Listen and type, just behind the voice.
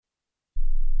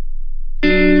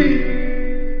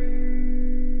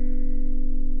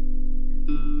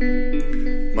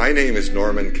My name is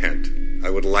Norman Kent. I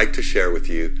would like to share with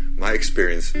you my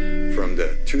experience from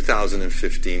the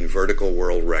 2015 vertical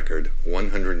world record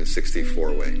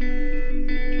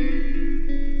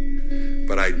 164-way.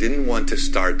 But I didn't want to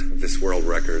start this world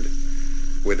record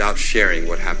without sharing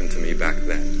what happened to me back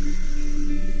then.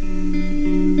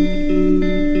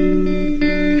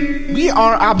 We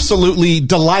are absolutely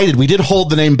delighted. We did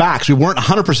hold the name back, so we weren't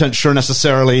 100% sure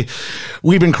necessarily.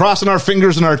 We've been crossing our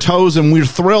fingers and our toes, and we're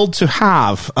thrilled to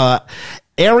have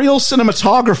aerial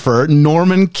cinematographer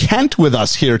Norman Kent with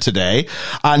us here today.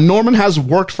 Norman has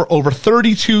worked for over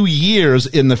 32 years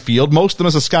in the field, most of them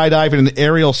as a skydiver and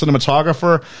aerial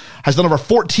cinematographer, has done over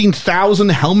 14,000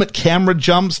 helmet camera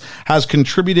jumps, has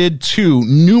contributed to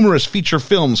numerous feature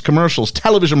films, commercials,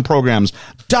 television programs,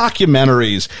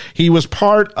 documentaries. He was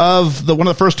part of one of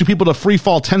the first two people to free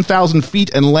fall 10,000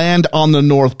 feet and land on the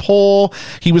North Pole.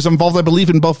 He was involved, I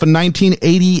believe, in both the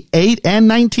 1988 and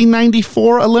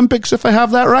 1994 Olympics, if I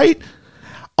have that right.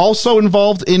 Also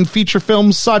involved in feature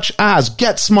films such as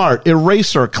Get Smart,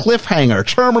 Eraser, Cliffhanger,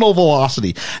 Terminal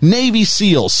Velocity, Navy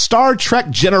SEALs, Star Trek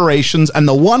Generations, and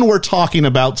the one we're talking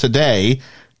about today,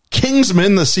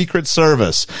 Kingsman: The Secret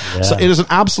Service. Yeah. So it is an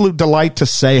absolute delight to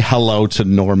say hello to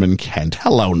Norman Kent.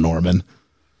 Hello, Norman.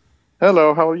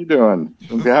 Hello, how are you doing?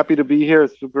 I'm happy to be here.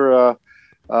 Super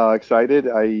excited.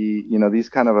 These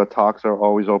kind of talks are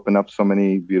always open up so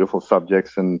many beautiful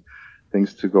subjects and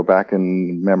things to go back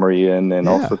in memory and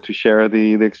also to share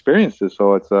the experiences.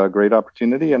 So it's a great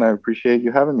opportunity, and I appreciate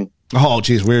you having me. Oh,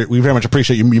 geez, we very much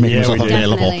appreciate you making yourself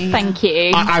available. Definitely. Thank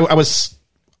you. I was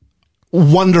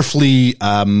wonderfully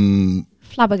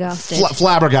flattered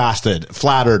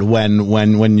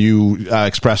when you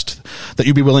expressed that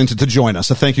you'd be willing to join us.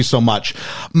 So thank you so much.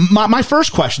 My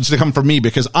first question is to come from me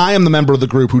because I am the member of the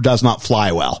group who does not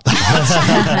fly well,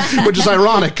 which is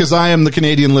ironic because I am the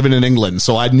Canadian living in England,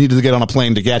 so I needed to get on a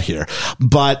plane to get here.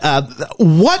 But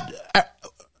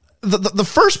the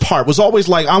first part was always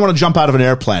like, I want to jump out of an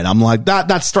airplane. I'm like,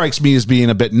 that strikes me as being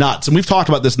a bit nuts. And we've talked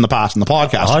about this in the past in the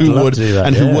podcast, who would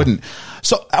and who wouldn't.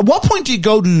 So at what point do you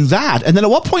go do that? And then at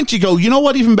what point do you go, you know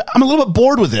what, I'm a little bit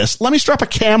bored with this. Let me strap a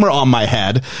camera on my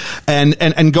head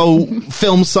and go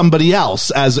film somebody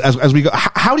else as we go.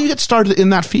 How do you get started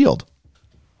in that field?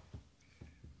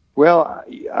 Well,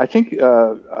 I think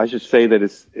I should say that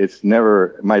it's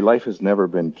never, my life has never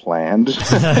been planned. You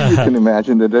can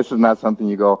imagine that this is not something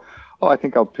you go, oh, I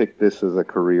think I'll pick this as a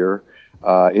career.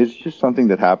 It's just something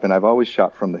that happened. I've always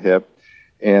shot from the hip.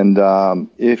 And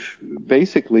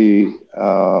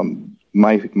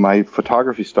my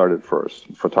photography started first,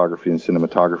 photography and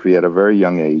cinematography at a very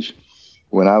young age.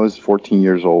 When I was 14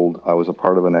 years old, I was a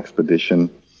part of an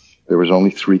expedition. There was only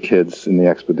 3 kids in the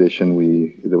expedition.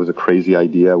 There was a crazy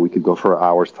idea. We could go for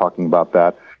hours talking about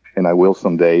that, and I will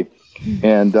someday.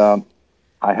 And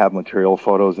I have material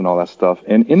photos and all that stuff.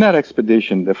 And in that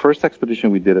expedition, the first expedition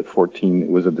we did at 14,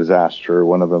 it was a disaster.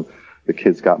 One of the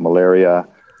kids got malaria.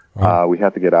 We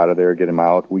had to get out of there, get him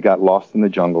out. We got lost in the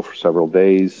jungle for several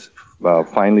days,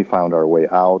 finally found our way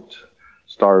out,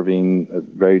 starving,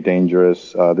 very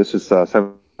dangerous. This is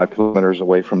 75 kilometers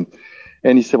away from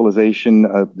any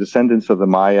civilization, descendants of the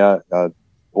Maya,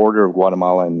 border of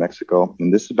Guatemala and Mexico.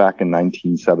 And this is back in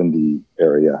 1970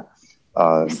 area.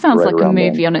 It sounds like a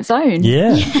movie on its own.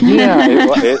 Yeah. Yeah,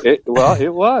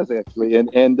 it was actually.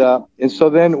 And so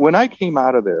then when I came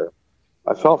out of there,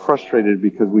 I felt frustrated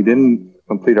because we didn't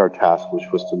complete our task, which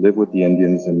was to live with the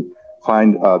Indians and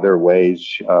find their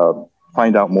ways,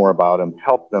 find out more about them,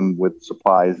 help them with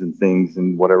supplies and things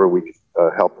and whatever we could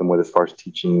help them with as far as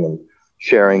teaching and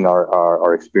sharing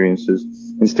our experiences.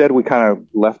 Instead, we kind of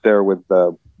left there with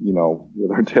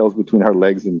with our tails between our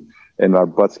legs and our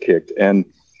butts kicked. And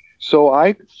so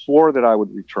I swore that I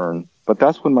would return. But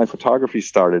that's when my photography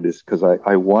started, is because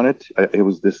I wanted, it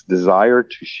was this desire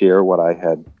to share what I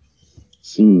had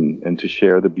seen and to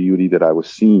share the beauty that I was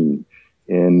seeing.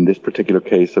 In this particular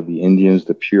case of the Indians,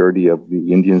 the purity of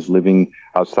the Indians living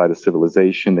outside of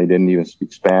civilization. They didn't even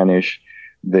speak Spanish.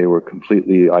 They were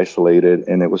completely isolated.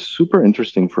 And it was super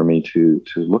interesting for me to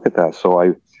look at that. So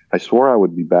I swore I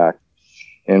would be back.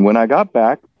 And when I got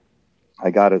back,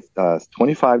 I got a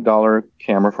 $25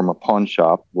 camera from a pawn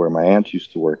shop where my aunt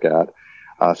used to work at,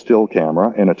 a still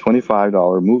camera, and a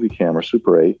 $25 movie camera,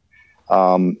 Super 8.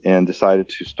 And decided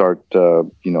to start,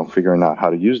 figuring out how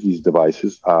to use these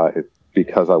devices,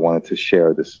 because I wanted to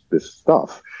share this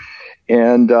stuff.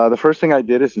 And, the first thing I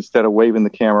did is, instead of waving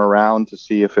the camera around to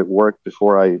see if it worked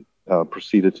before I,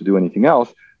 proceeded to do anything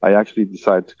else, I actually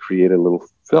decided to create a little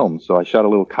film. So I shot a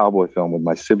little cowboy film with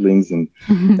my siblings and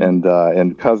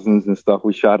cousins and stuff.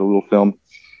 We shot a little film.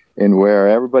 and where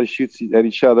everybody shoots at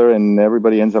each other and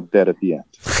everybody ends up dead at the end.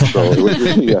 So it was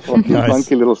really a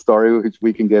funky little story, which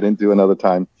we can get into another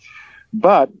time.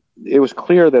 But it was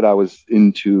clear that I was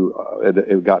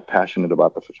got passionate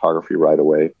about the photography right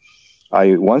away.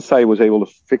 Once I was able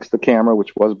to fix the camera,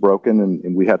 which was broken,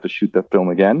 and we had to shoot that film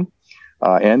again,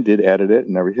 and did edit it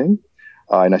and everything.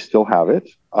 And I still have it.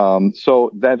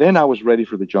 So then I was ready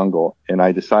for the jungle, and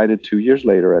I decided 2 years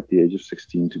later at the age of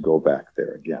 16 to go back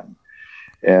there again.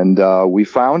 And we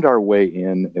found our way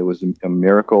in. It was a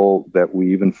miracle that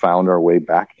we even found our way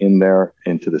back in there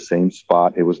into the same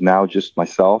spot. It was now just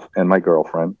myself and my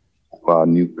girlfriend,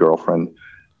 new girlfriend,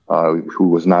 who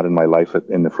was not in my life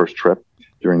during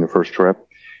the first trip.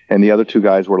 And the other two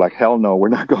guys were like, hell no, we're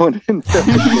not going in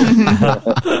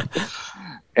there.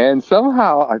 And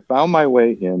somehow I found my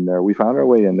way in there. We found our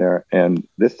way in there. And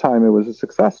this time it was a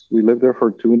success. We lived there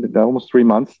for almost 3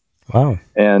 months. Wow.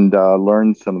 And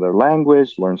learned some of their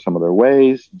language, learned some of their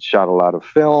ways, shot a lot of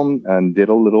film, and did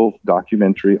a little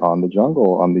documentary on the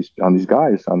jungle, on these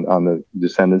guys, on the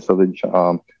descendants of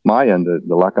the Maya and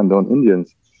the Lacandon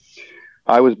Indians.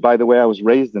 By the way, I was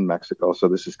raised in Mexico, so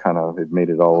this is it made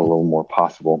it all a little more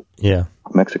possible. Yeah.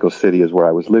 Mexico City is where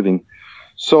I was living.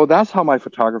 So that's how my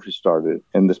photography started,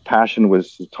 and this passion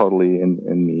was totally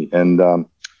in me. And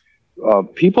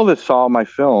people that saw my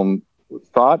film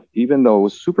thought, even though it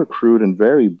was super crude and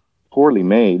very poorly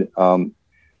made,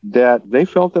 that they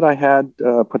felt that I had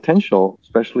potential,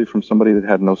 especially from somebody that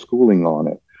had no schooling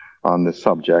on this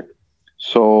subject.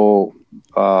 So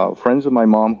friends of my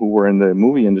mom who were in the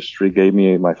movie industry gave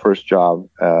me my first job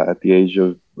at the age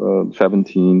of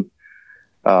 17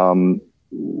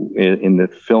 in the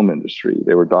film industry.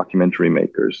 They were documentary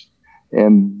makers.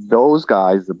 And those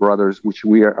guys, the brothers, which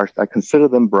I consider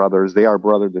them brothers. They are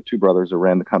the two brothers that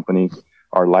ran the company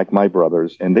are like my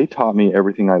brothers. And they taught me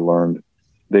everything I learned.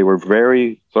 They were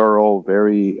very thorough,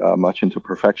 very much into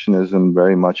perfectionism,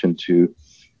 very much into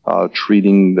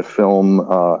treating the film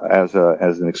as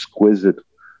an exquisite,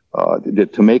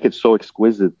 to make it so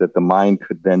exquisite that the mind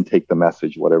could then take the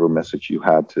message, whatever message you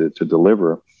had to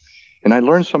deliver. And I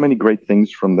learned so many great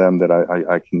things from them that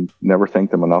I can never thank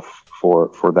them enough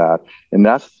for that. And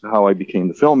that's how I became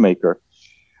the filmmaker.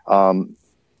 And,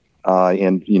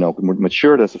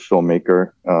 matured as a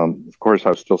filmmaker. Of course, I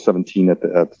was still 17 at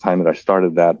the time that I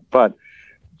started that. But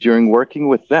during working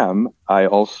with them, I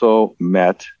also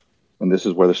met, and this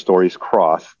is where the stories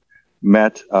cross,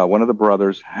 one of the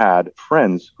brothers had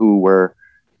friends who were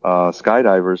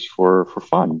skydivers for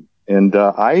fun. And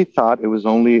I thought it was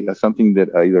only something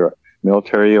that either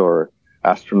military or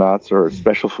astronauts or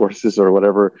special forces or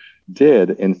whatever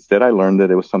did. Instead, I learned that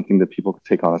it was something that people could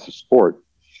take on as a sport.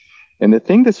 And the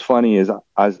thing that's funny is,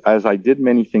 as I did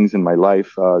many things in my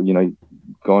life,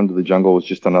 going to the jungle was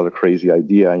just another crazy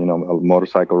idea,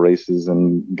 motorcycle races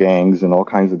and gangs and all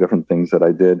kinds of different things that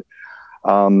I did.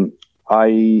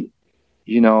 I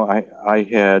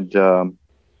had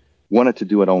wanted to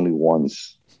do it only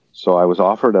once. So I was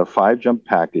offered a 5-jump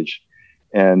package,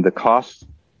 and the cost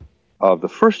of the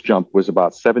first jump was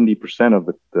about 70% of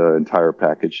the entire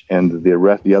package, and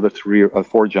the other 3 or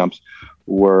 4 jumps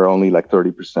were only like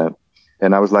 30%.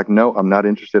 And I was like, no, I'm not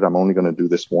interested. I'm only going to do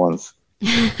this once.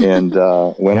 And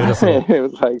when it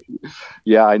was like,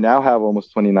 yeah, I now have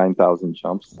almost 29,000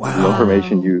 jumps. Wow. The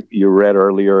information you read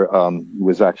earlier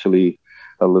was actually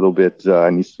a little bit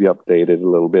needs to be updated a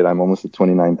little bit. I'm almost at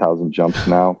 29,000 jumps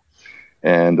now,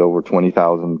 and over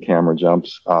 20,000 camera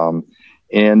jumps.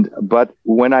 But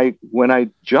when I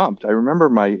jumped, I remember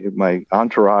my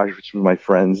entourage, which was my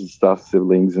friends and stuff,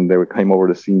 siblings, and they came over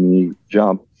to see me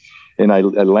jump. And I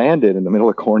landed in the middle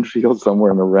of a cornfield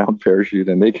somewhere in a round parachute,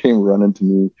 and they came running to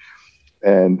me,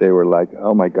 and they were like,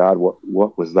 "Oh my God,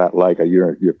 what was that like?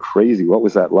 You're crazy. What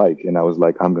was that like?" And I was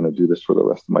like, "I'm going to do this for the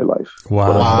rest of my life."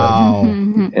 Wow.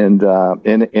 And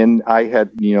I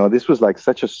had, this was like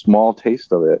such a small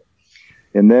taste of it.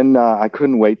 And then I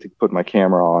couldn't wait to put my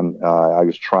camera on. I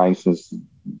was trying since,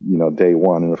 day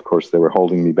one. And of course, they were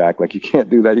holding me back. Like, you can't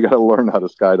do that. You got to learn how to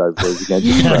skydive first. You can't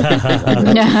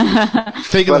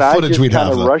just taking the footage we'd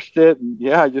have. I rushed it.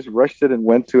 Yeah, I just rushed it and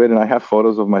went to it. And I have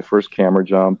photos of my first camera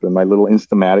jump and my little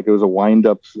Instamatic. It was a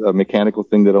wind-up mechanical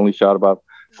thing that only shot about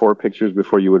 4 pictures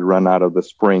before you would run out of the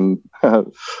spring.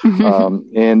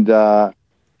 And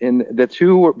the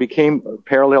two became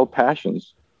parallel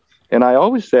passions. And I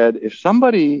always said, if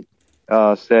somebody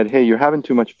said, "Hey, you're having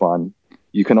too much fun,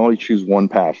 you can only choose one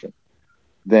passion,"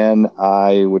 then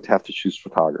I would have to choose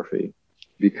photography,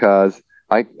 because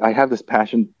I have this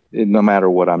passion no matter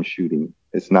what I'm shooting.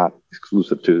 It's not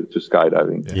exclusive to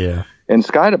skydiving. Yeah. And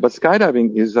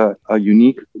skydiving is a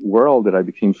unique world that I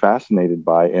became fascinated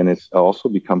by, and it's also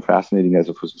become fascinating as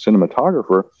a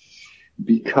cinematographer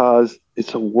because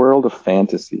it's a world of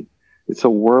fantasy. It's a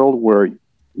world where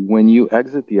when you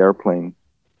exit the airplane,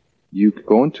 you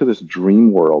go into this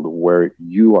dream world where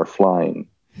you are flying.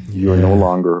 You're no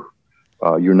longer,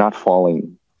 you're not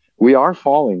falling. We are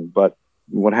falling, but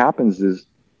what happens is,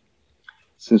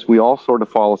 since we all sort of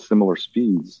fall at similar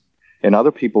speeds and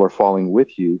other people are falling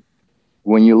with you,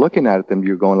 when you're looking at them,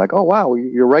 you're going like, oh, wow,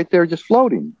 you're right there just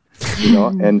floating, you know?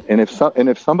 and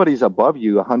if somebody's above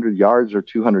you 100 yards or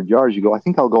 200 yards, you go, I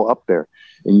think I'll go up there.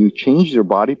 And you change your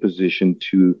body position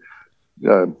to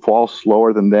fall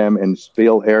slower than them and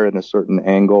spill air in a certain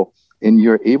angle, and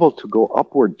you're able to go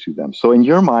upward to them. So in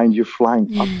your mind, you're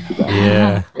flying up to them.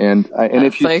 Yeah. And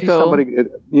if you see somebody,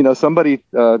 you know, somebody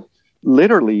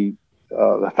literally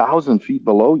 1,000 feet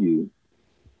below you,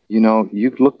 you know,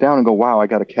 you look down and go, wow, I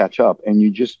got to catch up. And you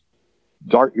just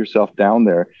dart yourself down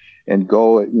there and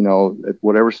go, you know, at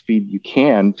whatever speed you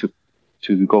can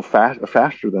to go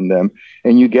faster than them.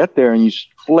 And you get there and you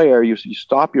flare, you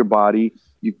stop your body,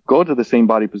 you go to the same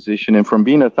body position. And from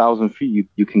being 1,000 feet,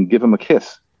 you can give them a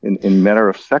kiss in a matter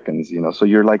of seconds, you know. So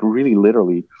you're like really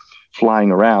literally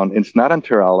flying around. And it's not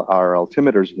until our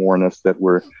altimeters warn us that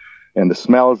and the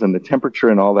smells and the temperature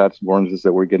and all that warns us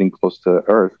that we're getting close to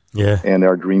Earth. Yeah. And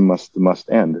our dream must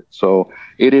end. So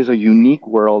it is a unique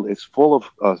world. It's full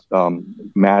of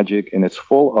magic, and it's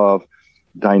full of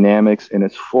dynamics, and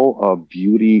it's full of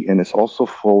beauty, and it's also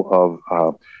full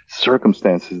of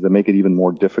circumstances that make it even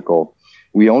more difficult.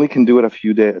 We only can do it a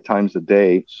few times a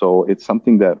day, so it's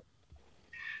something that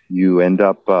you end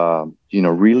up,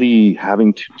 really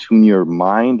having to tune your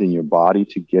mind and your body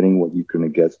to getting what you're going to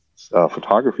get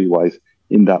photography-wise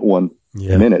in that 1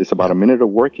 minute. It's about a minute of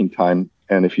working time,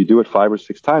 and if you do it 5 or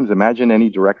 6 times, imagine any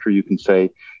director you can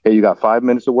say, hey, you got 5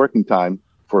 minutes of working time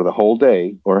for the whole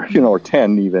day, or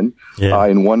 10 even,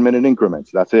 in 1 minute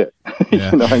increments. That's it.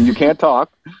 And you can't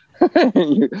talk.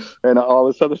 and all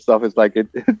this other stuff is like,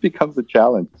 it becomes a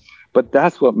challenge. But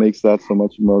that's what makes that so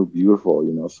much more beautiful,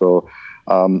 you know. So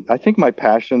I think my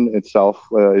passion itself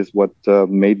is what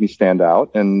made me stand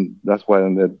out. And that's why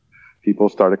people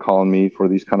started calling me for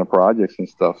these kind of projects and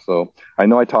stuff. So I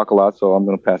know I talk a lot, so I'm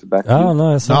going to pass it back to you. Oh,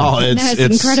 no, it's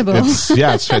incredible.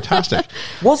 It's fantastic.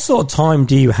 What sort of time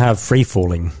do you have free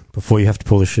falling before you have to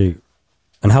pull the chute?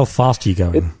 And how fast are you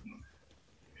going?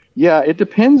 It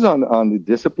depends on the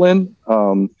discipline.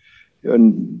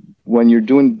 And when you're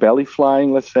doing belly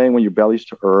flying, let's say, when your belly's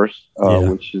to earth,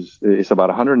 which is about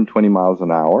 120 miles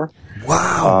an hour.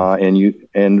 Wow. And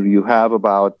you have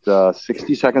about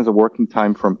 60 seconds of working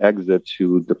time from exit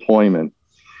to deployment.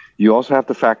 You also have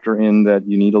to factor in that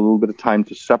you need a little bit of time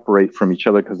to separate from each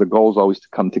other, because the goal is always to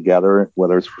come together,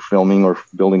 whether it's for filming or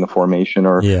building a formation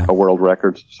or a world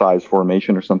record size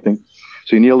formation or something.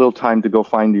 So you need a little time to go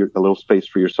find a little space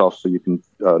for yourself so you can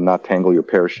not tangle your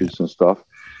parachutes and stuff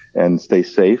and stay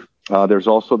safe. There's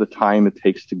also the time it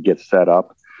takes to get set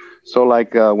up. So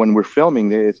like when we're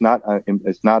filming, it's not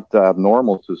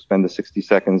normal to spend the 60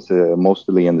 seconds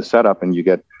mostly in the setup, and you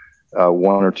get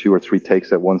 1 or 2 or 3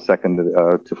 takes at 1 second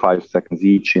to 5 seconds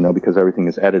each, you know, because everything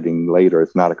is editing later.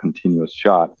 It's not a continuous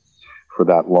shot for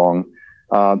that long.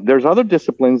 There's other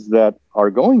disciplines that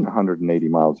are going 180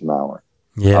 miles an hour.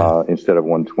 Instead of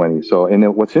 120. So,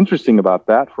 and what's interesting about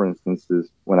that, for instance, is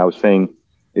when I was saying,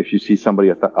 if you see somebody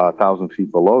 1,000 feet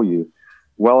below you,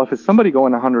 well, if it's somebody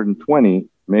going 120,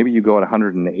 maybe you go at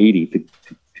 180 to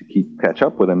catch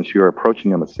up with them, so you're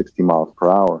approaching them at 60 miles per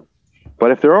hour.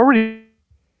 But if they're already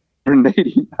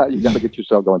 180, now you got to get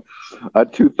yourself going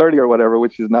at 230 or whatever,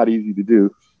 which is not easy to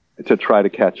do, to try to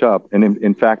catch up. And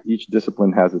in fact, each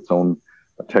discipline has its own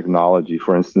technology.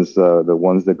 For instance, the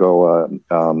ones that go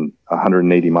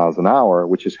 180 miles an hour,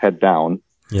 which is head down,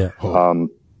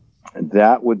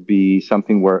 that would be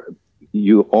something where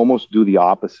you almost do the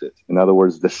opposite. In other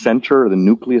words, the center, the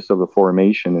nucleus of the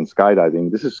formation in skydiving,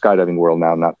 this is skydiving world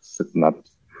now, not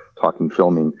talking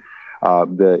filming,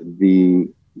 the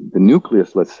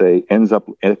nucleus, let's say, ends up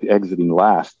exiting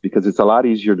last, because it's a lot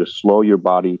easier to slow your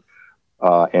body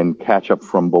and catch up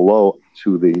from below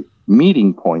to the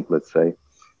meeting point, let's say,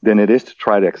 than it is to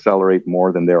try to accelerate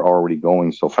more than they're already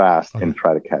going so fast and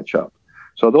try to catch up.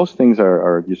 So those things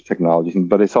are just technologies,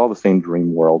 but it's all the same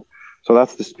dream world. So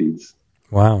that's the speeds.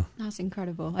 Wow. That's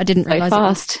incredible. I didn't realize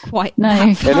fast. It was quite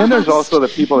that fast. And then there's also the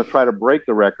people that try to break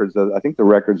the records. I think the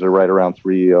records are right around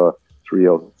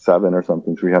 307 or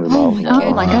something, 300 miles.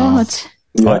 Oh my God.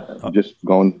 Yeah, just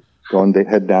going going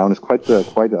head down is quite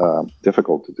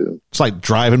difficult to do. It's like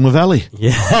driving with Ellie.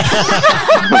 Yeah.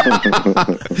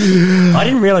 I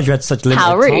didn't realize you had such limited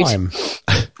time.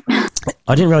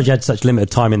 I didn't realize you had such limited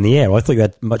time in the air. I thought you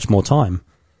had much more time.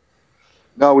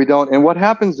 No, we don't. And what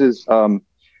happens is,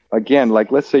 again,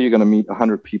 like let's say you're going to meet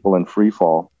 100 people in free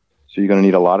fall. So you're going to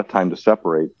need a lot of time to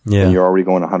separate. Yeah. And you're already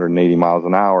going 180 miles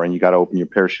an hour, and you got to open your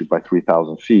parachute by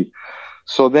 3,000 feet.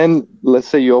 So then let's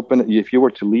say you open, if you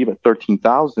were to leave at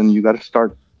 13,000, you got to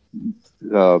start,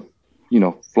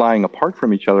 flying apart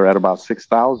from each other at about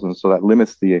 6,000. So that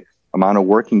limits the amount of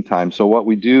working time. So what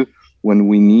we do when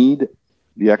we need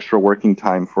the extra working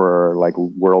time for like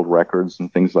world records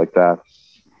and things like that,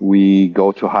 we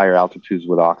go to higher altitudes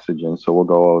with oxygen. So we'll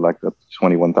go like up to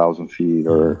 21,000 feet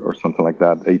or something like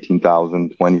that,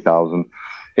 18,000, 20,000.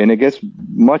 And it gets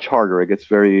much harder. It gets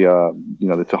very,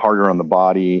 it's harder on the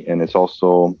body. And it's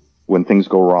also when things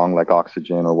go wrong, like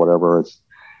oxygen or whatever, it's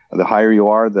the higher you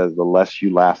are, the less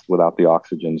you last without the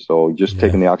oxygen. So just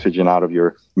taking the oxygen out of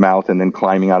your mouth and then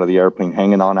climbing out of the airplane,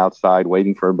 hanging on outside,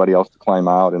 waiting for everybody else to climb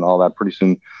out and all that. Pretty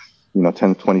soon,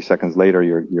 10, 20 seconds later,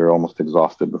 you're almost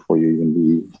exhausted before you even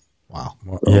leave. Wow.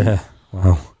 So, yeah.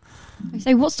 Wow.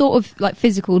 So what sort of like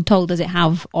physical toll does it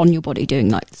have on your body doing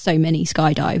like so many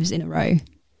skydives in a row?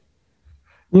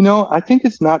 I think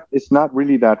it's not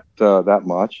really that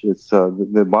much. It's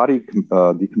the body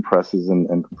decompresses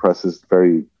and compresses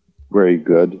very, very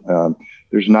good.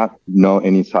 There's not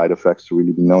any side effects to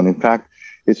really be known. In fact,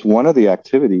 it's one of the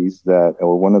activities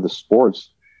or one of the sports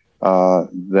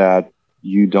that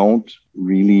you don't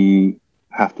really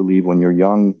have to leave when you're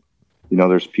young.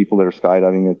 There's people that are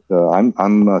skydiving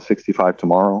I'm 65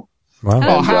 tomorrow. Wow.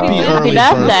 Oh, happy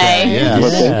birthday. Yeah.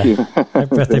 Well, thank you.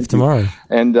 Happy birthday for tomorrow.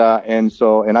 And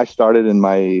I started in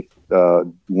my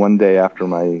one day after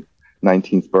my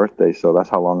 19th birthday. So that's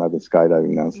how long I've been skydiving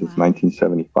now, since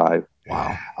 1975.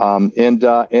 Wow.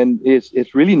 And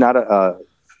it's really not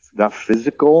that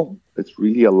physical. It's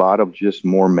really a lot of just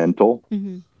more mental.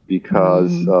 Mm-hmm.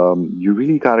 Because you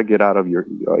really got to get out of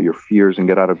your fears and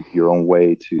get out of your own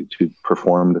way to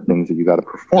perform the things that you got to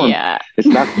perform. Yeah. It's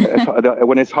not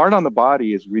when it's hard on the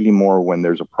body. It's really more when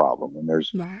there's a problem. When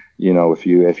there's if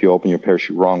you open your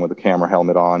parachute wrong with a camera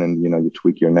helmet on and you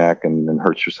tweak your neck and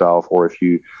hurt yourself, or if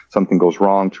something goes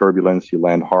wrong, turbulence, you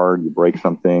land hard, you break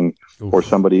something, or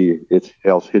somebody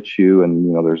else hits you,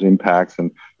 and there's impacts,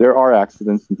 and there are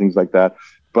accidents and things like that.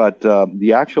 But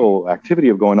the actual activity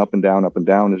of going up and down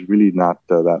is really not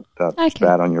that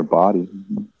bad on your body.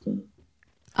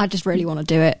 I just really want to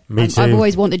do it. Me too. I've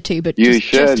always wanted to, but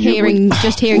just hearing you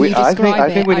describe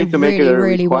I think we need to make it a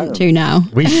really want to now.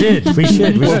 We should. What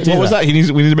was that? We need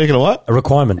to make it a what? A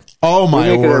requirement. Oh my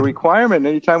word! Make it a word!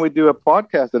 Anytime we do a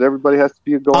podcast, that everybody has to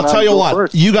be going. I'll tell you what.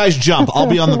 First. You guys jump. I'll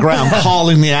be on the ground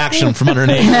calling the action from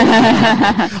underneath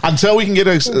until we can get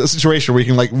a situation where we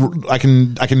can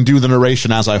I can do the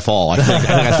narration as I fall. I think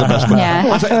that's the best way.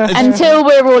 Yeah. Until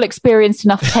we're all experienced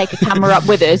enough to take a camera up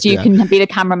with us, you can be the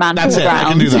cameraman That's from the it. ground.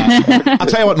 I can do that. I'll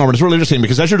tell you what, Norman, it's really interesting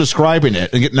because as you're describing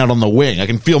it and getting out on the wing, I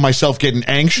can feel myself getting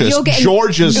anxious.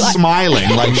 George is smiling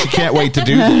like she can't wait to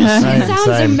do this. It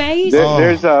sounds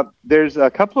amazing. There's a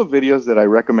couple of videos that I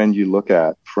recommend you look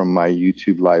at from my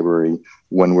YouTube library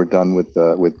when we're done with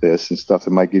this and stuff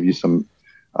that might give you some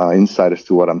insight as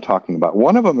to what I'm talking about.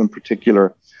 One of them in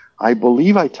particular, I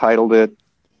believe I titled it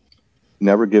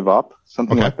 "Never Give Up,"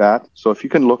 something like that. So if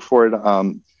you can look for it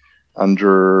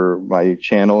under my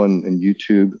channel and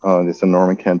YouTube, it's a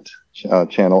Norman Kent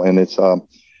channel, and it's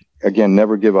again,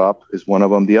 "Never Give Up" is one of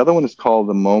them. The other one is called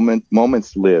 "The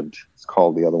Moments Lived." It's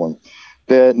called the other one.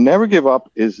 The "Never Give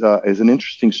Up" is an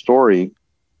interesting story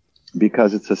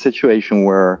because it's a situation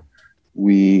where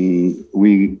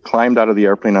we climbed out of the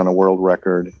airplane on a world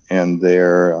record, and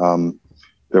there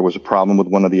was a problem with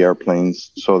one of the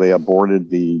airplanes, so they aborted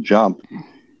the jump,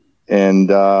 and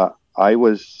I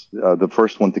was the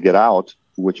first one to get out,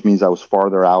 which means I was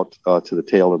farther out to the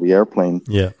tail of the airplane.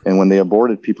 Yeah. And when they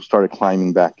aborted, people started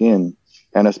climbing back in.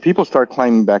 And as people start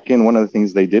climbing back in, one of the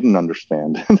things they didn't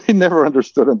understand, and they never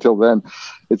understood until then,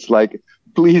 it's like,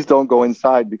 please don't go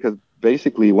inside, because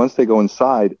basically once they go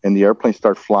inside and the airplanes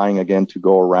start flying again to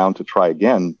go around to try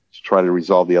to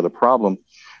resolve the other problem,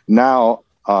 now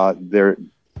they're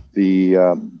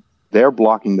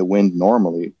blocking the wind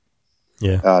normally.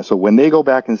 Yeah. So when they go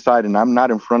back inside and I'm not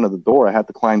in front of the door, I had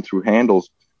to climb through handles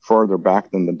further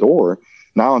back than the door.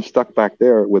 Now I'm stuck back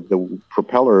there with the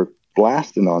propeller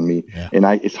blasting on me, and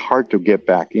it's hard to get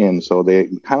back in. So they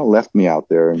kind of left me out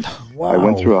there, and I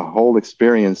went through a whole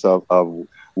experience of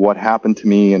what happened to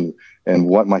me and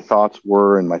what my thoughts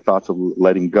were, and my thoughts of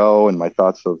letting go, and my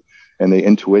thoughts of the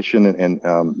intuition and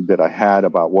that I had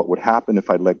about what would happen if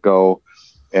I let go.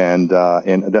 And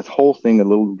that whole thing, a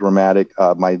little dramatic.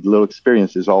 My little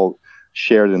experience is all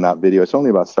shared in that video. It's only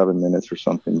about 7 minutes or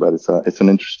something, but it's an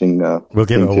interesting. We'll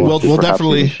give it a watch. We'll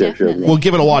definitely we'll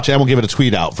give it a watch, and we'll give it a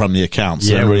tweet out from the account.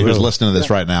 So everybody who's listening to this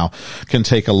right now can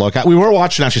take a look. We were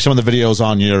watching actually some of the videos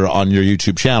on your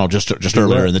YouTube channel just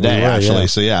earlier in the day,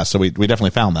 actually. Yeah. So we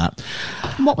definitely found that.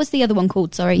 What was the other one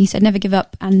called? Sorry, you said Never Give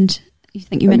Up, and you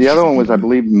think you mentioned the other one was, I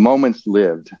believe, Moments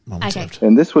Lived. Okay.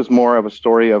 And this was more of a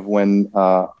story of when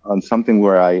on something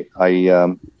where I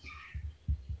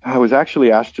was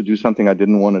actually asked to do something I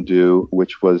didn't want to do,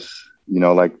 which was,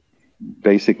 like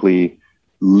basically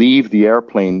leave the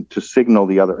airplane to signal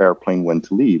the other airplane when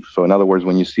to leave. So in other words,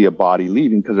 when you see a body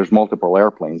leaving, because there's multiple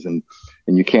airplanes and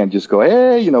you can't just go,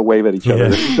 hey, wave at each other.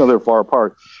 They're far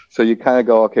apart. So you kind of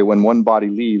go, okay, when one body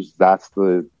leaves, that's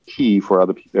the key for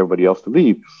everybody else to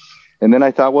leave. And then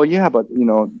I thought, well, yeah, but,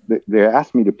 they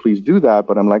asked me to please do that.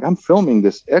 But I'm like, I'm filming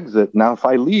this exit. Now, if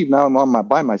I leave, now I'm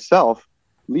by myself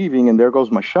leaving, and there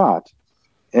goes my shot.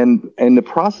 And in the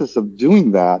process of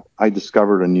doing that, I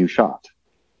discovered a new shot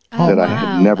that I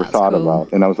had never thought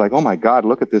about. And I was like, oh my God,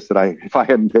 look at this. If I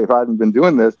hadn't been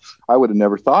doing this, I would have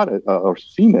never thought it or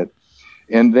seen it.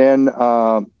 And then, it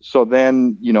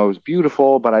was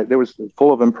beautiful, but there was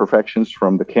full of imperfections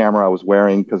from the camera I was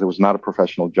wearing, because it was not a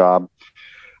professional job.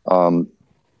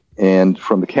 And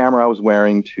from the camera I was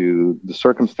wearing to the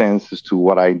circumstances to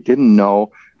what I didn't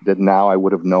know that now I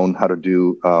would have known how to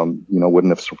do,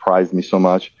 wouldn't have surprised me so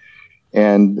much.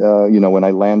 And, when I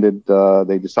landed,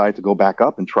 they decided to go back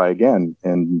up and try again.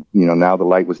 And, now the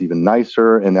light was even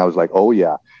nicer. And I was like, oh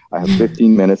yeah, I have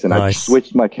 15 minutes. And nice. I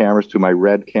switched my cameras to my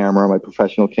Red camera, my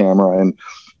professional camera,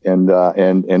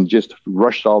 and just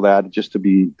rushed all that just to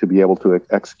be able to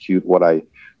execute what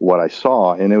I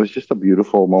saw. And it was just a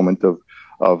beautiful moment of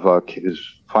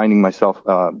finding myself,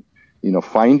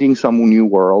 finding some new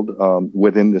world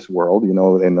within this world,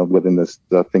 and within this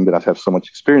thing that I have so much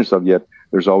experience of, yet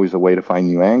there's always a way to find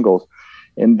new angles.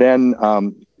 And then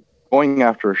going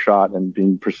after a shot and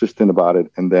being persistent about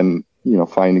it, and then,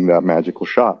 finding that magical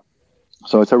shot.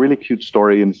 So it's a really cute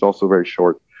story, and it's also very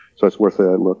short, so it's worth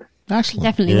a look. Excellent.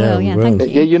 Definitely will. Yeah, thank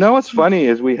you. Yeah, what's funny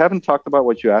is we haven't talked about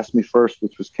what you asked me first,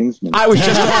 which was Kingsman. I was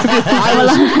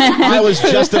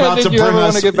just about to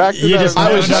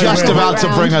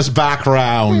bring us back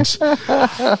round.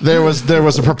 There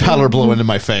was a propeller blew into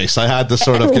my face. I had to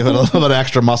sort of give it a little bit of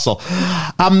extra muscle.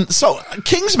 So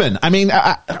Kingsman, I mean,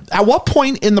 at what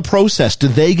point in the process do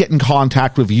they get in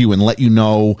contact with you and let you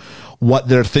know what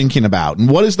they're thinking about? And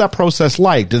what is that process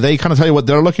like? Do they kind of tell you what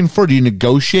they're looking for? Do you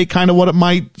negotiate kind of what it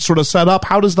might sort of set up?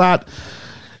 How does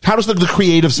the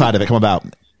creative side of it come about?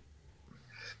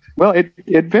 Well,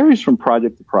 it varies from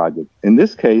project to project. In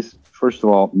this case, first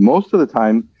of all, most of the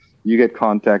time you get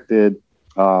contacted,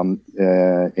 and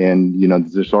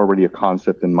there's already a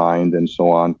concept in mind and so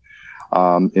on.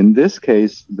 In this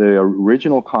case, the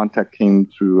original contact came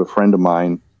through a friend of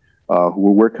mine,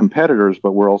 who we're competitors,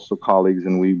 but we're also colleagues,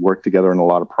 and we work together in a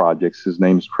lot of projects. His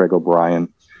name is Craig O'Brien,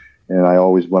 and I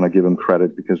always want to give him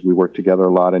credit because we work together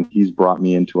a lot, and he's brought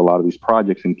me into a lot of these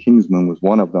projects, and Kingsman was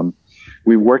one of them.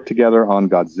 We worked together on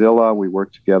Godzilla. We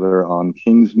worked together on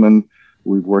Kingsman.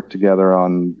 We've worked together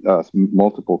on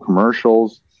multiple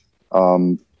commercials.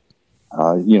 We're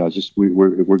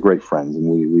great friends,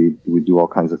 and we do all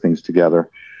kinds of things together.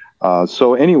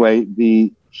 So anyway,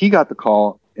 he got the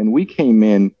call, and we came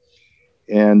in.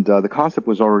 And the concept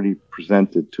was already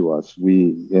presented to us.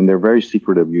 And they're very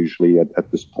secretive usually at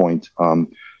this point.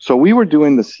 So we were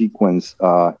doing the sequence,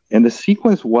 and the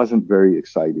sequence wasn't very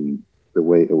exciting the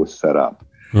way it was set up.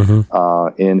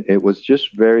 Mm-hmm. And it was just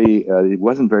it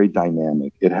wasn't very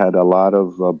dynamic. It had a lot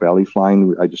of belly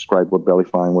flying. I described what belly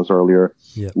flying was earlier,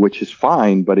 which is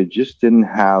fine, but it just didn't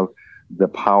have the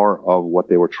power of what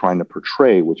they were trying to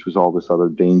portray, which was all this other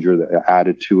danger that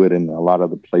added to it, and a lot of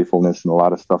the playfulness and a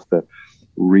lot of stuff that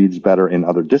reads better in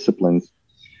other disciplines.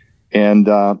 And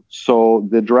so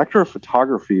the director of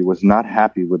photography was not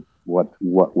happy with what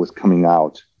was coming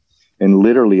out. And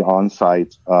literally on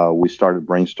site, we started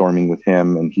brainstorming with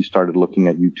him, and he started looking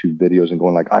at YouTube videos and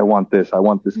going like, I want this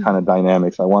kind of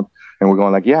dynamics. And we're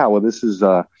going like, yeah, well, this is,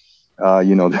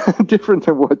 different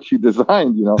than what you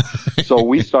designed, So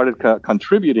we started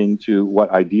contributing to what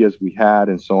ideas we had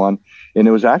and so on. And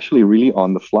it was actually really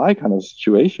on the fly kind of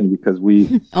situation, because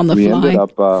we ended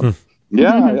up,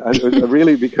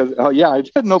 really, because, I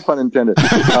said no pun intended.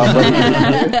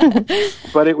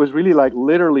 But it was really like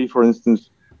literally, for instance,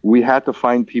 we had to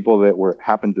find people that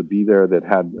happened to be there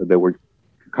that were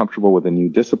comfortable with a new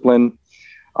discipline.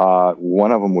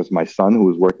 One of them was my son, who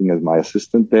was working as my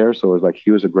assistant there. So it was like,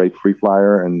 he was a great free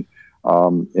flyer, and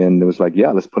it was like,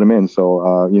 yeah, let's put him in.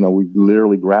 So, we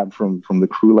literally grabbed from the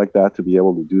crew like that to be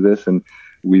able to do this. And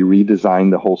we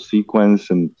redesigned the whole sequence.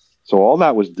 And so all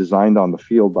that was designed on the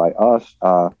field by us,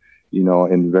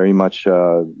 and very much,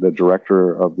 the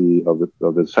director of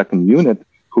the second unit,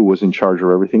 who was in charge of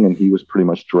everything, and he was pretty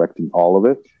much directing all of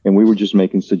it. And we were just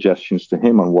making suggestions to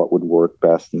him on what would work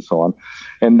best and so on.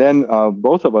 And then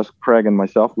both of us, Craig and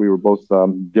myself, we were both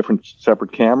different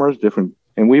separate cameras,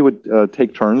 and we would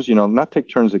take turns, not take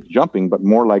turns at jumping, but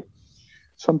more like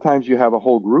sometimes you have a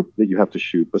whole group that you have to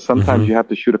shoot, but sometimes you have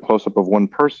to shoot a close-up of one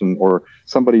person or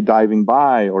somebody diving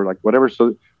by or like whatever.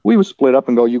 So we would split up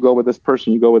and go, you go with this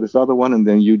person, you go with this other one, and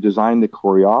then you design the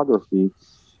choreography,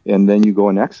 and then you go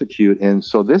and execute. And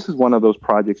so this is one of those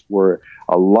projects where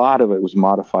a lot of it was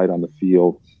modified on the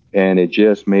field, and it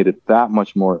just made it that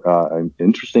much more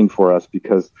interesting for us,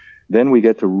 because then we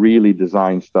get to really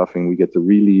design stuff, and we get to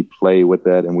really play with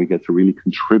it, and we get to really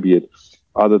contribute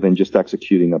other than just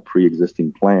executing a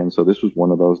pre-existing plan. So this was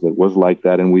one of those that was like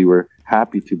that, and we were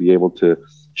happy to be able to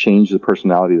change the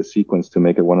personality of the sequence to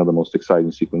make it one of the most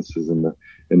exciting sequences in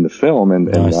the film, and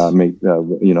make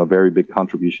very big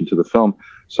contribution to the film.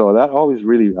 So that always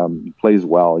really plays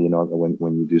well,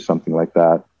 when you do something like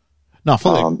that. No,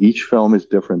 fully. Each film is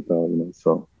different, though,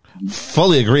 so.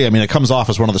 Fully agree. I mean, it comes off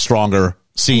as one of the stronger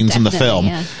scenes in the film.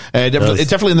 Yeah. It's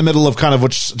definitely in the middle of kind of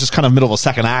just kind of middle of a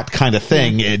second act kind of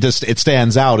thing. Yeah. It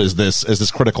stands out as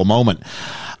this critical moment.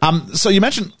 So you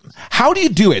mentioned, how do you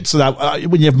do it so that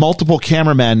when you have multiple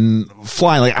cameramen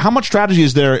flying, like how much strategy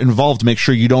is there involved to make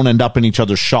sure you don't end up in each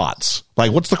other's shots?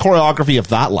 Like, what's the choreography of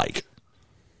that like?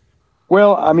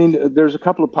 Well, I mean, there's a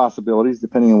couple of possibilities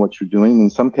depending on what you're doing. In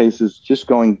some cases, just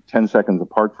going 10 seconds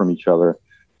apart from each other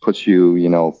puts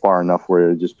you, far enough where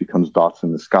it just becomes dots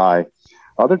in the sky.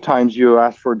 Other times you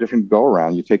ask for a different go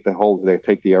around. You take they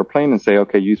take the airplane and say,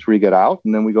 okay, you three get out,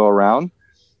 and then we go around,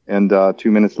 and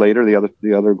 2 minutes later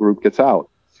the other group gets out.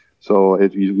 So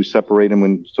we separate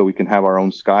them so we can have our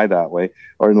own sky that way.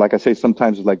 Or like I say,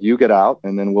 sometimes it's like you get out,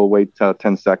 and then we'll wait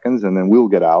 10 seconds, and then we'll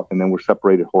get out, and then we're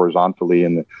separated horizontally,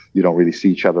 and you don't really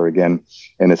see each other again.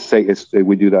 And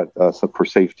we do that for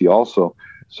safety also.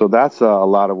 So that's a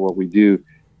lot of what we do.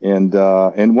 And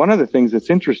one of the things that's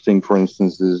interesting, for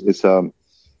instance, is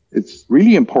it's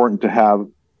really important to have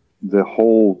the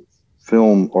whole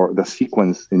film or the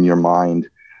sequence in your mind,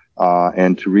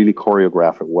 and to really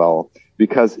choreograph it well.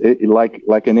 Because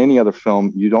like in any other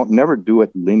film, you don't never do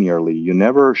it linearly. You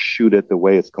never shoot it the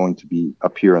way it's going to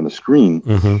appear on the screen.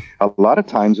 Mm-hmm. A lot of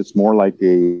times it's more like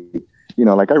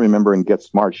like I remember in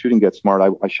shooting Get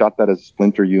Smart, I shot that as a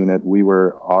splinter unit. We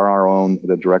were our own.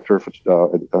 The director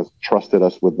trusted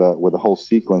us with the whole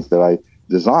sequence that I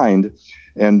designed,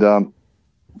 and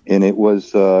it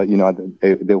was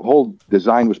the whole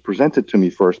design was presented to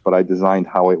me first, but I designed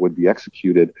how it would be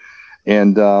executed,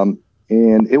 and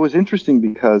it was interesting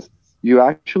because you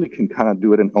actually can kind of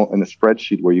do it in a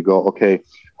spreadsheet where you go, okay,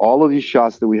 all of these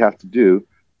shots that we have to do.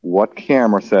 What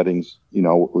camera settings,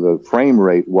 the frame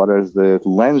rate, what is the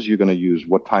lens you're going to use,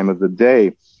 what time of the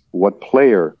day, what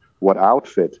player, what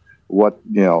outfit, what,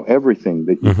 everything,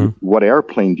 what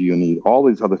airplane do you need, all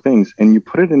these other things. And you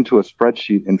put it into a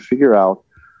spreadsheet and figure out,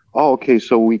 oh, okay,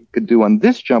 so we could do on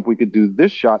this jump, we could do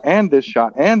this shot and this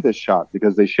shot and this shot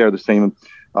because they share the same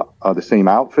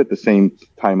outfit, the same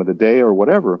time of the day or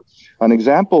whatever. An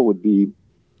example would be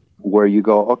where you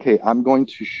go, okay, I'm going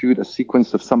to shoot a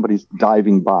sequence of somebody's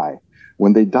diving by.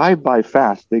 When they dive by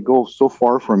fast, they go so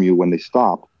far from you when they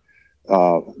stop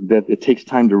that it takes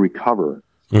time to recover.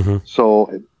 Mm-hmm.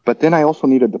 So, but then I also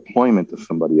need a deployment of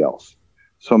somebody else.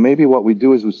 So maybe what we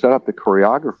do is we set up the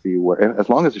choreography where, as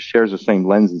long as it shares the same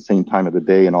lens and same time of the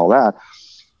day and all that,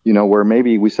 where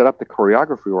maybe we set up the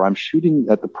choreography where I'm shooting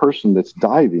at the person that's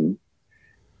diving,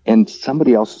 and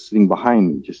somebody else is sitting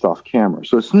behind me just off camera.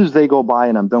 So as soon as they go by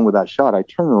and I'm done with that shot, I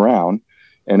turn around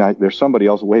and there's somebody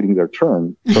else waiting their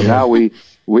turn. So now we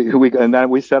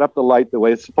set up the light the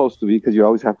way it's supposed to be, because you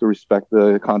always have to respect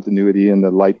the continuity and the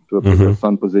light, the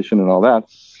sun position and all that.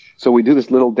 So we do this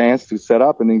little dance to set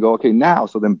up and then go, okay, now.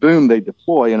 So then boom, they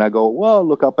deploy and I go, well,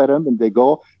 look up at them and they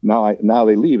go. Now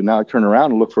they leave. And now I turn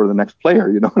around and look for the next player.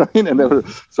 You know what I mean? And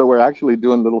so we're actually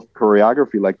doing little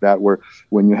choreography like that, where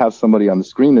when you have somebody on the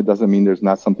screen, it doesn't mean there's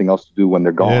not something else to do when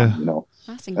they're gone,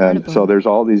 That's incredible. And so there's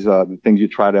all these things you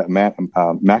try to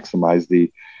maximize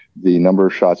the number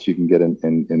of shots you can get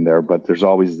in there. But there's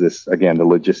always this, again, the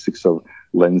logistics of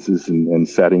lenses and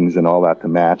settings and all that to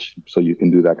match, so you can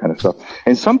do that kind of stuff.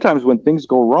 And sometimes when things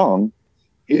go wrong,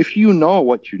 if you know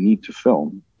what you need to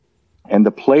film and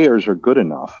the players are good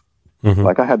enough, Mm-hmm.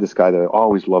 Like I had this guy that I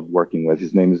always loved working with.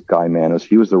 His name is Guy Manos.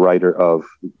 He was the writer of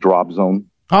Drop Zone.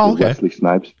 Oh, okay. Wesley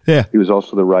Snipes. Yeah. He was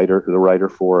also the writer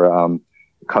for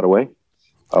Cutaway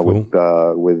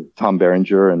with Tom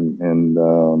Berenger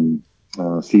and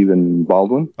Stephen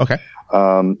Baldwin. Okay.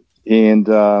 I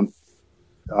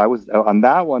was on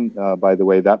that one, by the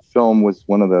way. That film was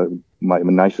one of my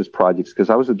nicest projects because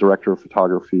I was the director of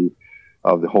photography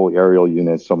of the whole aerial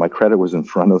unit, so my credit was in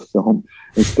front of the film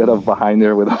instead of behind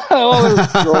there with all the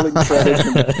scrolling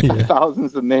credits and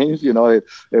thousands of names. You know, it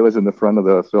was in the front of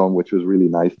the film, which was really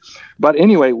nice. But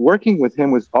anyway, working with him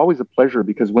was always a pleasure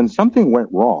because when something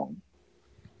went wrong,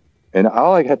 and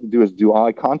all I had to do is do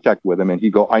eye contact with him, and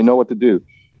he'd go, "I know what to do,"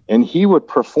 and he would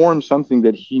perform something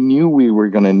that he knew we were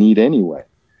going to need anyway.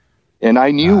 And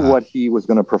I knew what he was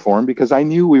going to perform because I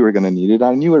knew we were going to need it.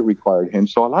 I knew it required him.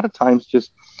 So a lot of times,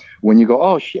 just when you go,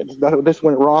 "Oh shit, this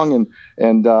went wrong,"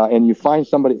 and you find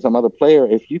some other player,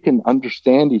 if you can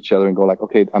understand each other and go like,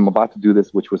 "Okay, I'm about to do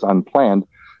this, which was unplanned,"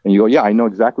 and you go, "Yeah, I know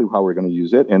exactly how we're going to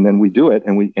use it," and then we do it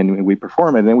and we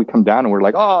perform it, and then we come down and we're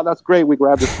like, "Oh, that's great. We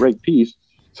grabbed this great piece,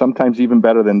 sometimes even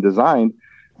better than designed."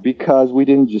 Because we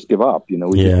didn't just give up, you know,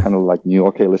 we just kind of like knew,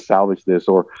 okay, let's salvage this,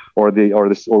 or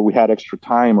we had extra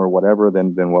time or whatever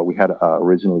than what we had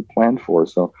originally planned for.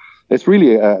 So it's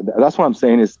really that's what I'm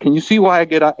saying is, can you see why I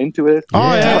get into it?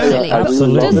 Oh yeah,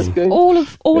 absolutely. Does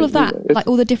all of that, like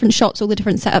all the different shots, all the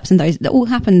different setups, and those that all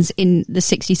happens in the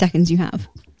 60 seconds you have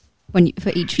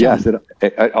for each film?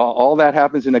 Yes, all that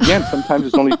happens, and again, sometimes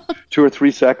it's only 2 or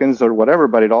 3 seconds or whatever,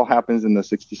 but it all happens in the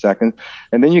 60 seconds,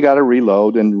 and then you got to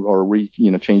reload or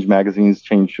change magazines,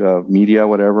 change media,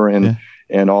 whatever, and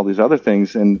all these other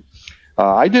things. And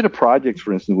I did a project,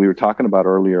 for instance, we were talking about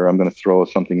earlier. I'm going to throw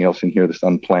something else in here that's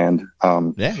unplanned. I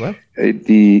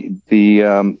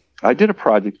did a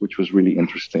project which was really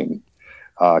interesting,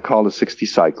 called the 60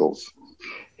 Cycles,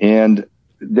 and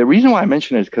the reason why I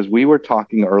mention it is because we were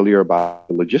talking earlier about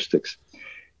logistics.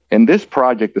 And this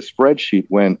project, the spreadsheet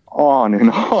went on and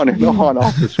on and on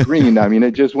off the screen. I mean,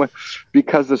 it just went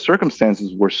because the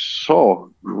circumstances were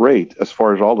so great as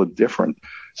far as all the different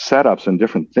setups and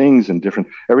different things and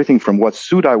everything from what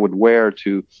suit I would wear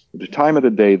to the time of the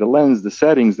day, the lens, the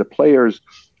settings, the players,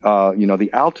 the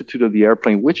altitude of the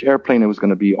airplane, which airplane it was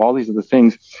going to be, all these other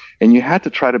things. And you had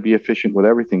to try to be efficient with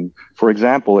everything. For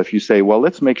example, if you say, well,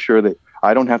 let's make sure that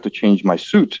I don't have to change my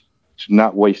suit to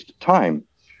not waste time.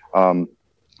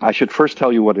 I should first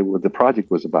tell you what the project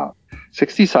was about.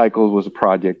 60 Cycles was a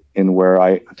project in where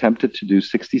I attempted to do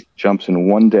 60 jumps in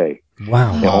one day.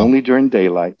 Wow. And only during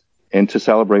daylight and to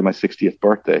celebrate my 60th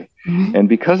birthday. Mm-hmm. And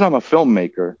because I'm a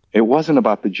filmmaker, it wasn't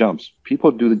about the jumps.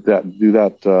 People do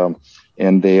that,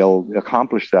 and they'll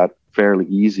accomplish that fairly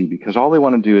easy because all they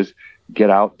want to do is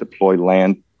get out, deploy,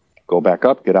 land, go back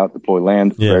up, get out, deploy,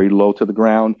 land, very low to the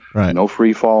ground, right. No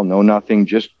free fall, no nothing,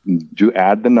 just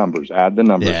add the numbers so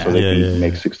they can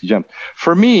make 60 jumps.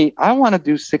 For me, I want to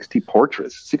do 60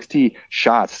 portraits, 60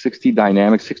 shots, 60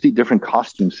 dynamics, 60 different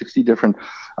costumes, 60 different,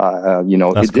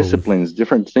 disciplines,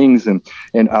 different things, and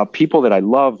people that I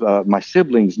love, my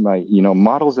siblings, my,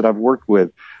 models that I've worked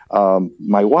with,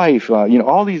 my wife,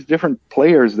 all these different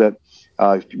players that,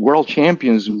 world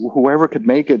champions, whoever could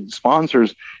make it,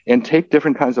 sponsors, and take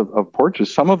different kinds of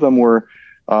portraits. Some of them were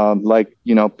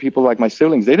people like my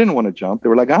siblings. They didn't want to jump. They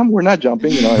were like, we're not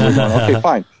jumping. And we're going, okay,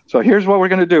 fine. So here's what we're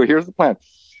going to do. Here's the plan.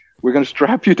 We're going to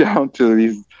strap you down to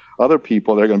these other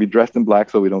people. They're going to be dressed in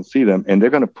black so we don't see them. And they're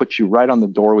going to put you right on the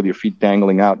door with your feet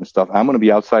dangling out and stuff. I'm going to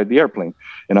be outside the airplane.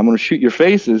 And I'm going to shoot your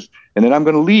faces. And then I'm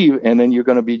going to leave. And then you're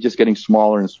going to be just getting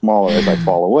smaller and smaller as I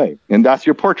fall away. And that's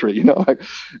your portrait,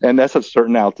 and that's a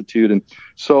certain altitude. And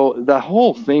so the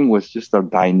whole thing was just a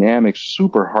dynamic,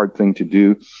 super hard thing to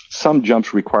do. Some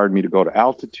jumps required me to go to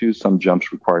altitude. Some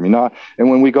jumps required me not. And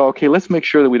when we go, okay, let's make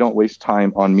sure that we don't waste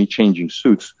time on me changing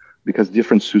suits because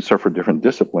different suits are for different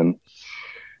discipline.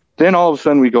 Then all of a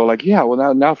sudden we go like,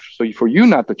 now, so for you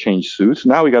not to change suits,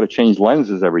 now we got to change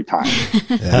lenses every time,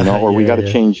 or we got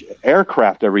to change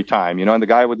aircraft every time, and the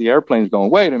guy with the airplane is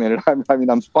going, wait a minute, I'm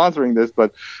sponsoring this,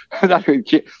 but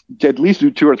at least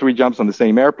do 2 or 3 jumps on the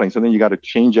same airplane. So then you got to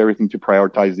change everything to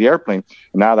prioritize the airplane.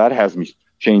 Now that has me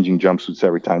changing jumpsuits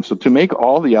every time. So to make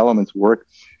all the elements work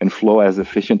and flow as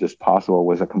efficient as possible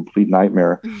was a complete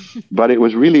nightmare. But it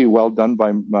was really well done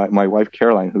by my wife,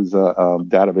 Caroline, who's a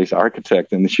database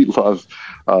architect, and she loves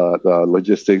the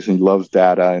logistics and loves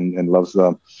data and loves,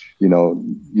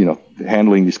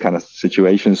 handling these kind of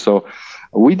situations. So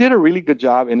we did a really good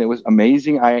job, and it was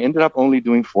amazing. I ended up only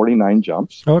doing 49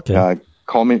 jumps,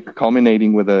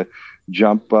 culminating with a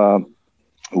jump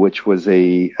which was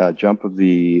a jump of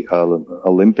the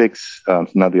Olympics,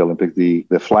 not the Olympics, the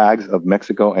flags of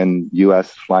Mexico and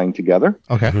U.S. flying together.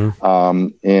 Okay.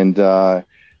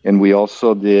 And we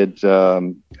also did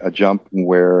a jump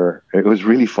where it was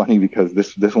really funny because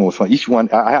this one was fun. Each one,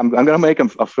 I'm going to make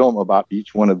a film about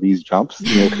each one of these jumps,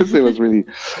 because it was really,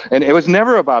 and it was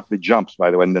never about the jumps, by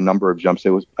the way, and the number of jumps.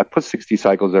 I put 60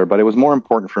 cycles there, but it was more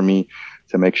important for me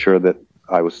to make sure that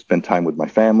I was spend time with my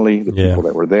family, the people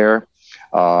that were there,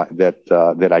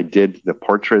 that I did the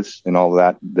portraits and all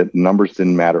that. The numbers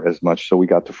didn't matter as much, so we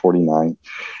got to 49.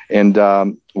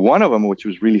 And one of them, which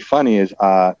was really funny, is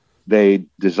they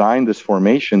designed this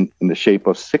formation in the shape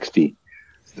of 60,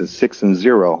 the 6 and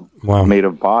 0, made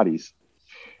of bodies.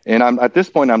 And at this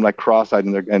point, I'm like cross-eyed,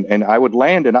 and I would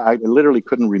land, and I literally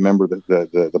couldn't remember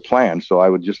the plan. So I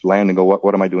would just land and go,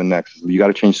 what am I doing next? You got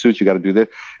to change suits. You got to do this.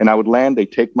 And I would land. They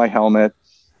take my helmet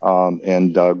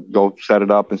and go set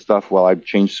it up and stuff while I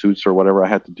change suits or whatever I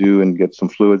had to do and get some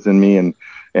fluids in me.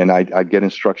 And I'd get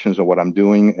instructions on what I'm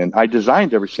doing. And I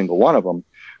designed every single one of them,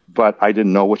 but I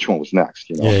didn't know which one was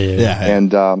next,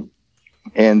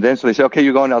 And then so they say, okay,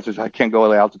 you're going to altitude. I can't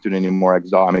go to altitude anymore.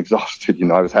 I'm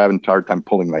exhausted. I was having a hard time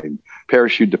pulling my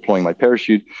parachute, deploying my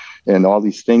parachute, and all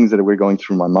these things that were going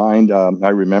through my mind. I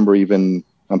remember I'm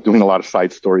doing a lot of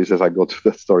side stories as I go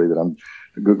through the story that I'm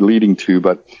leading to.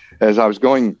 But as I was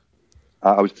going,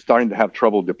 I was starting to have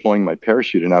trouble deploying my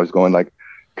parachute, and I was going like,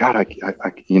 God, I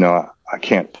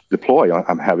can't deploy.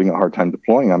 I'm having a hard time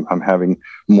deploying. I'm having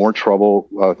more trouble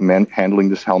handling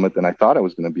this helmet than I thought I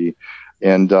was going to be.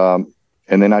 And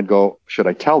then I'd go, should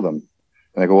I tell them?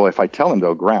 And I go, well, if I tell them,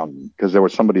 they'll ground me, because there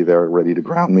was somebody there ready to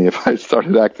ground me if I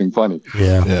started acting funny.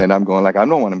 Yeah. And I'm going like, I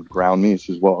don't want them to ground me. He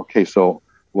says, well, okay, so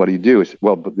what do you do? It's,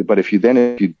 well, but if you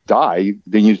die,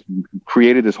 then you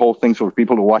created this whole thing for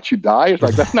people to watch you die. It's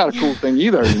like, that's not a cool thing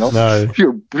either, No.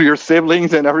 Your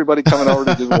siblings and everybody coming over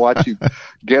to just watch you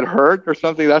get hurt or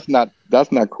something. That's not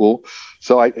cool.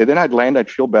 So then I'd land,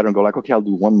 I'd feel better and go like, okay, I'll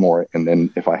do one more. And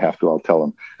then if I have to, I'll tell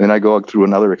them. And then I go through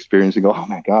another experience and go, oh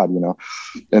my God,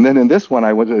 And then in this one,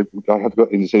 I have to go,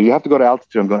 and you say, you have to go to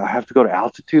altitude. I'm going, I have to go to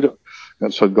altitude.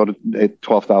 So go to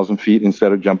 12,000 feet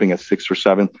instead of jumping at 6 or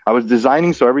 7. I was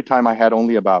designing so every time I had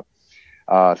only about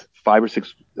 5 or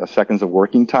 6 seconds of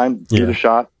working time, do the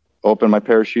shot, open my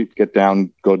parachute, get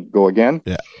down, go again.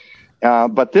 Yeah.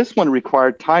 But this one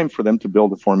required time for them to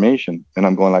build the formation. And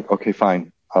I'm going like, okay,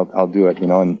 fine, I'll do it,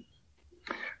 And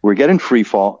we're getting free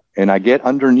fall, and I get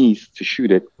underneath to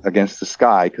shoot it against the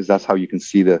sky because that's how you can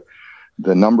see the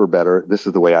number better. This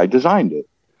is the way I designed it.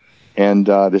 And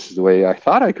this is the way I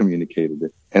thought I communicated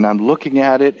it. And I'm looking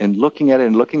at it and looking at it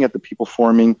and looking at the people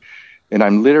forming. And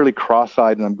I'm literally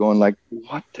cross-eyed and I'm going like,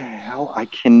 what the hell? I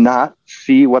cannot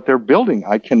see what they're building.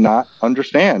 I cannot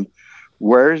understand.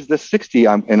 Where's the 60?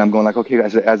 I'm going like, okay,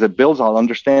 as it builds, I'll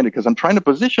understand it because I'm trying to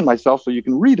position myself so you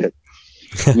can read it.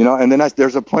 And then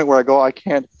there's a point where I go, I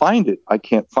can't find it.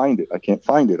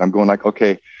 I'm going like,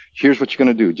 okay, here's what you're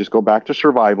going to do. Just go back to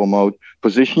survival mode,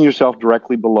 position yourself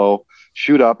directly below,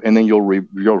 shoot up, and then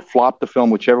you'll flop the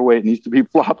film whichever way it needs to be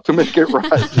flopped to make it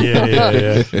right.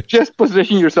 Yeah. Just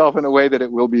position yourself in a way that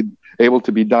it will be able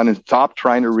to be done, and stop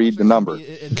trying to read the number.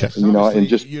 Okay. And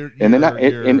just and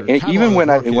even when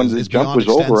the jump was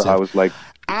over, I was like,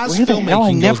 as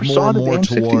filmmaking goes more and more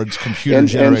towards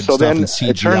computer-generated stuff and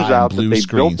CGI and blue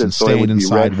screens and staying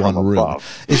inside one room,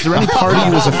 is there any part of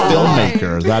you as a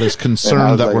filmmaker that is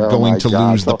concerned that we're going to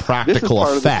lose the practical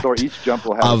effect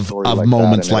of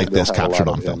moments like this captured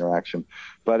on film?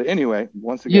 But anyway,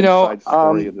 once again, side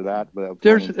story into that.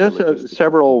 There's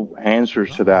several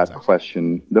answers to that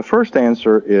question. The first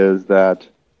answer is that,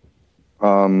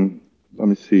 let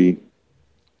me see.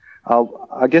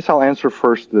 I guess I'll answer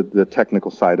first the technical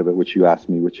side of it, which you asked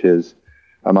me, which is,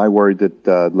 am I worried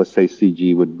that, let's say,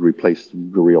 CG would replace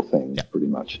the real thing, pretty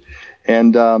much?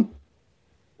 And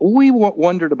we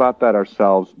wondered about that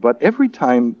ourselves, but every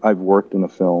time I've worked in a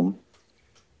film,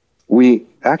 we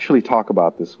actually talk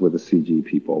about this with the CG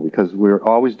people because we're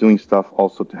always doing stuff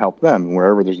also to help them.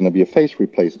 Wherever there's going to be a face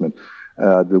replacement,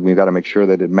 we've got to make sure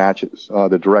that it matches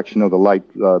the direction of the light,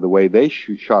 the way they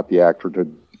shot the actor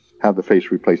to have the face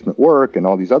replacement work, and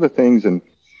all these other things and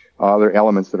other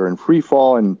elements that are in free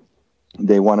fall. And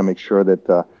they want to make sure that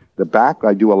the back,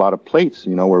 I do a lot of plates,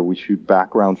 where we shoot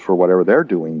backgrounds for whatever they're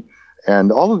doing.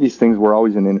 And all of these things we're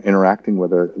always interacting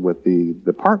with the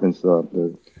departments,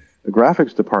 the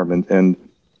graphics department.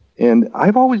 And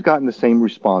I've always gotten the same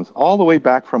response all the way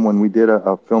back from when we did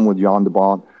a film with Jan de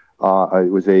Bont,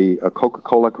 It was a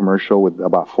Coca-Cola commercial with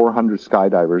about 400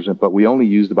 skydivers, but we only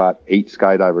used about 8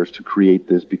 skydivers to create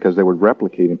this because they would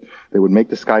replicate them. They would make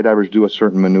the skydivers do a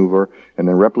certain maneuver and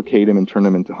then replicate them and turn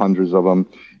them into hundreds of them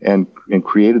and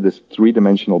created this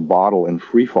 3-dimensional bottle in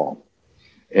free fall.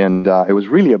 And it was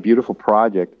really a beautiful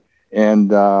project.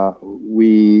 And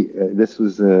this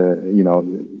was,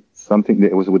 something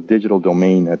that was with Digital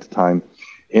Domain at the time.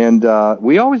 And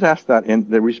we always ask that, and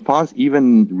the response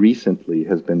even recently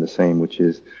has been the same, which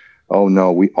is, oh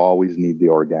no, we always need the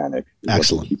organic.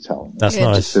 Excellent. Keep telling That's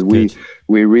nice. So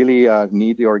we really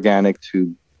need the organic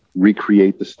to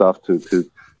recreate the stuff.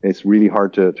 It's really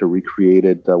hard to recreate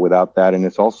it without that. And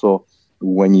it's also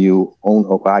when you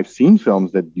own. I've seen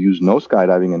films that use no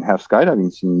skydiving and have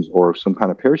skydiving scenes or some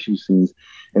kind of parachute scenes,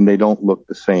 and they don't look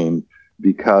the same.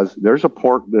 Because there's a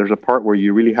part where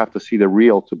you really have to see the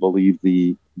real to believe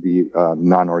the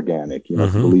non-organic, to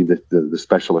believe the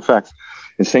special effects.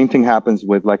 The same thing happens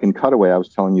with, like in Cutaway, I was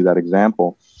telling you that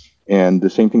example, and the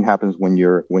same thing happens when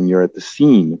you're at the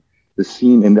scene,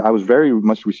 and I was very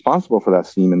much responsible for that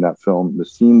scene in that film, the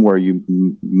scene where you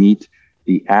meet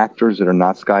the actors that are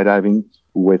not skydiving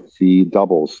with the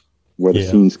doubles, where the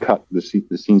scenes cut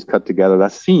together.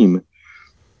 That scene.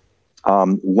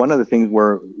 One of the things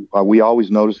where we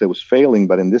always noticed it was failing,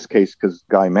 but in this case, because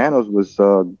Guy Manos was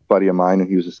a buddy of mine and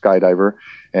he was a skydiver,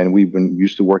 and we've been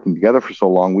used to working together for so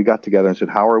long, we got together and said,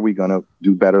 how are we going to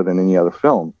do better than any other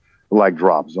film, like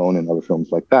Drop Zone and other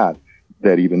films like that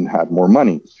even had more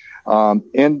money?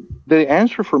 And the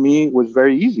answer for me was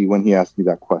very easy when he asked me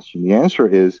that question. The answer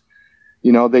is,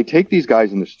 they take these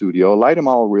guys in the studio, light them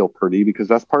all real pretty because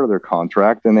that's part of their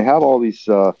contract, and they have all these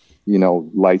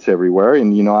lights everywhere.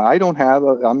 And,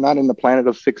 I'm not in the planet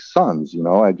of 6 suns,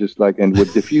 I just and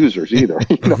with diffusers either,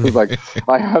 it's like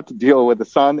I have to deal with the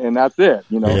sun and that's it,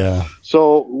 Yeah.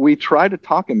 So we try to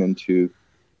talk him into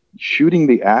shooting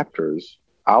the actors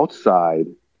outside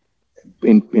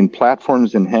in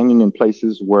platforms and hanging in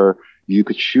places where you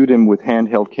could shoot him with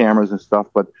handheld cameras and stuff,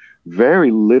 but very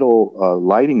little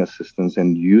lighting assistance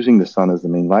and using the sun as the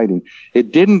main lighting.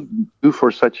 It didn't do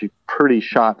for such a pretty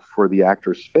shot for the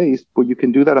actor's face, but you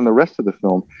can do that on the rest of the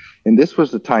film. And this was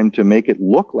the time to make it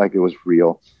look like it was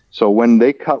real. So when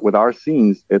they cut with our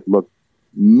scenes, it looked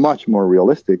much more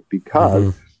realistic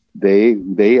because they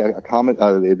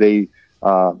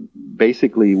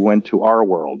basically went to our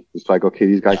world. It's like, okay,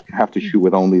 these guys have to shoot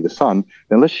with only the sun.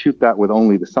 Then let's shoot that with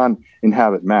only the sun and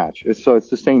have it match. So it's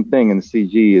the same thing in the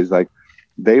CG is like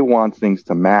they want things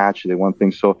to match. They want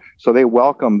things. So they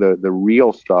welcome the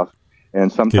real stuff.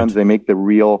 And sometimes they make the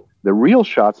real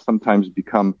shots sometimes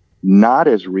become not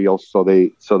as real. So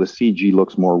the CG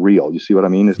looks more real. You see what I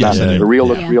mean? It's not the real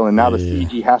looks real. And now the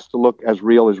CG has to look as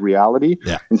real as reality.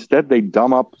 Yeah. Instead, they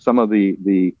dumb up some of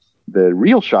the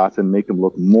real shots and make them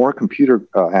look more computer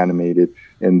animated,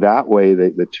 and that way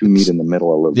the two meet in the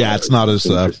middle a little bit. Yeah, it's not as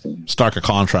stark a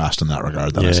contrast in that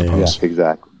regard, then, I suppose. Yeah,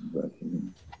 exactly.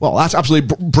 Well, that's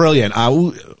absolutely brilliant.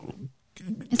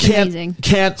 It's amazing.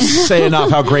 Can't say enough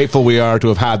how grateful we are to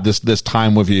have had this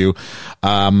time with you.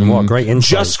 What great insight.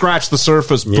 Just scratch the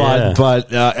surface,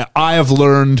 but I have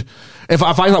learned. If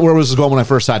I thought where this was going when I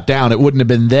first sat down, it wouldn't have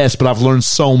been this, but I've learned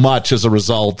so much as a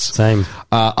result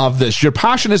of this. Your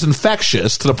passion is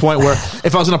infectious to the point where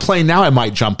if I was in a plane now, I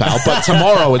might jump out, but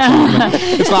tomorrow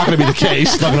it's not going to be the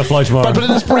case. It's not going to fly tomorrow. But in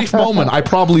this brief moment, I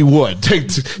probably would take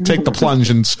the plunge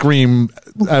and scream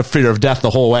fear of death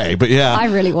the whole way. But yeah, I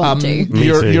really want to.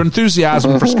 Your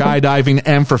enthusiasm for skydiving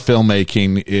and for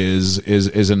filmmaking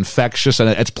is infectious, and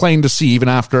it's plain to see even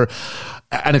after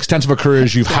an extensive career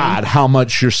as you've had, how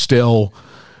much you're still,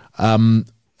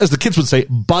 as the kids would say,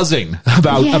 buzzing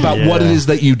about what it is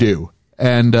that you do.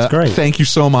 And thank you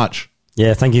so much.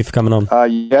 Yeah, thank you for coming on.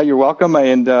 You're welcome.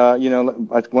 And,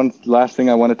 one last thing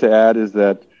I wanted to add is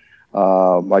that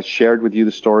I shared with you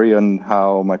the story on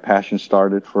how my passion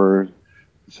started for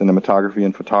cinematography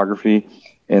and photography.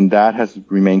 And that has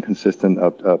remained consistent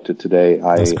up to today.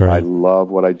 I love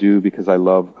what I do because I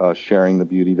love sharing the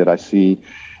beauty that I see.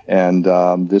 And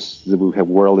the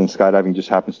World in Skydiving just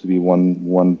happens to be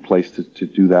one place to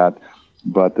do that.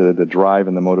 But the drive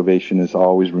and the motivation has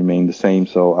always remained the same.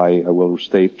 So I will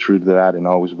stay true to that and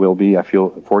always will be. I feel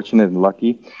fortunate and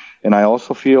lucky. And I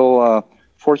also feel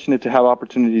fortunate to have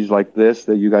opportunities like this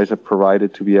that you guys have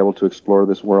provided to be able to explore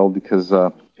this world because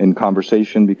in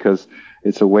conversation, because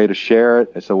it's a way to share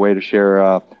it. It's a way to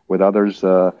share with others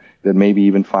that maybe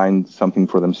even find something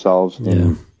for themselves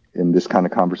in this kind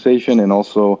of conversation. And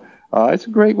also it's a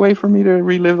great way for me to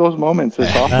relive those moments.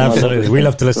 It's awesome. Absolutely. We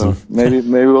love to listen. So maybe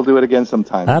we'll do it again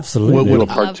sometime. Absolutely. We'll do a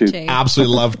part 2.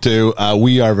 Absolutely love to.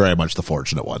 We are very much the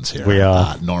fortunate ones here. We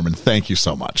are. Norman, thank you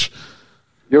so much.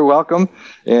 You're welcome.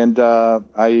 And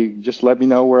I just let me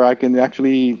know where I can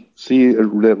actually see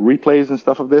the replays and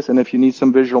stuff of this. And if you need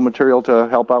some visual material to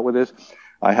help out with this,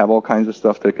 I have all kinds of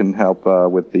stuff that can help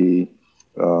with the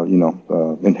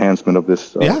enhancement of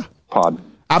this pod.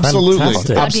 Absolutely.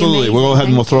 Fantastic. Absolutely. We'll go ahead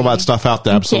and we'll throw that stuff out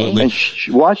there. Absolutely.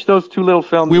 And watch those 2 little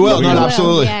films. We will. No,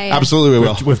 absolutely. Yeah. Absolutely, we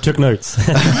will. We've took notes.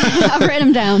 I've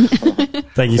written them down.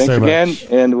 Thank you Thanks so much. again,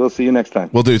 and we'll see you next time.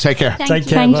 We'll do. Take care. Take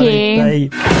care, Thank buddy. you.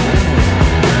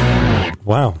 Bye.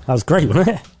 Wow, that was great, wasn't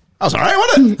it? That was all right,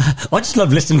 wasn't it? I just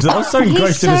love listening to that. I'm so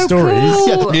engrossed in the stories.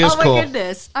 Cool. He is Oh my cool.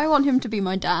 goodness. I want him to be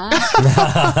my dad.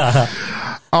 I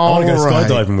want to go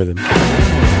skydiving with him.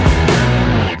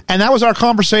 And that was our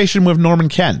conversation with Norman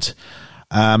Kent.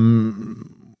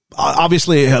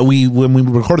 Obviously, when we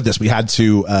recorded this, we had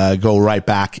to go right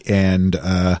back, and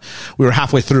we were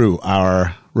halfway through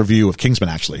our review of Kingsman,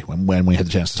 actually, when we had the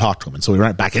chance to talk to him. And so we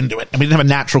went back into it, and we didn't have a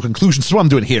natural conclusion. So what I'm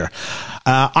doing here,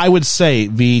 I would say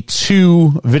the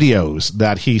 2 videos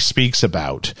that he speaks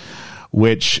about,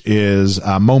 which is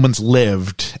Moments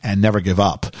Lived and Never Give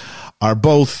Up, are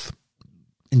both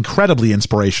incredibly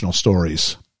inspirational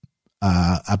stories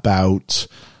about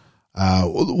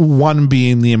one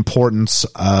being the importance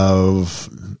of,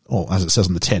 as it says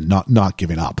in the tin, not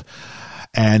giving up.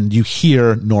 And you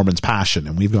hear Norman's passion,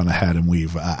 and we've gone ahead and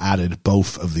we've added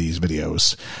both of these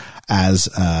videos as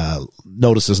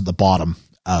notices at the bottom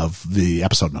of the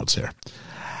episode notes here.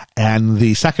 And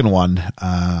the second one,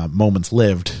 Moments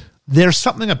Lived, there's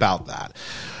something about that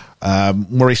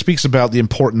where he speaks about the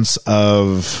importance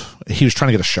of, he was trying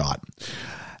to get a shot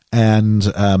and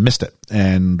missed it,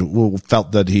 and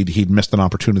felt that he'd missed an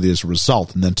opportunity as a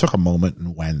result, and then took a moment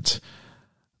and went,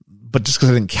 but just because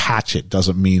I didn't catch it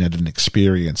doesn't mean I didn't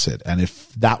experience it. And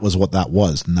if that was what that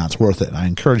was, then that's worth it. And I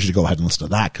encourage you to go ahead and listen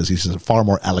to that, because he says it far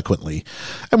more eloquently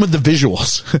and with the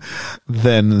visuals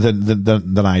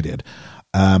than I did.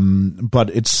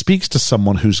 But it speaks to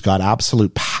someone who's got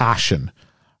absolute passion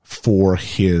for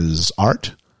his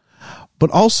art, but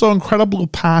also incredible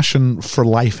passion for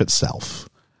life itself.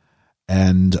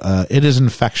 And it is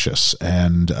infectious.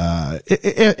 And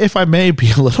if I may be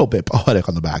a little bit poetic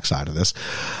on the backside of this,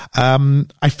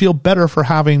 I feel better for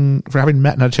having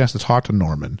met and had a chance to talk to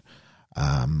Norman,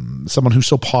 someone who's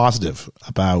so positive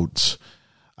about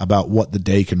what the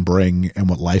day can bring and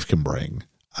what life can bring.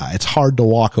 It's hard to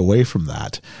walk away from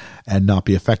that and not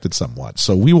be affected somewhat.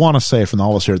 So we want to say from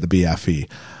all of us here at the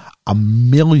BFE, a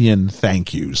million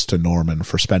thank yous to Norman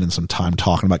for spending some time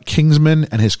talking about Kingsman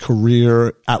and his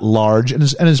career at large, and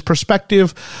his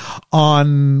perspective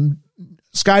on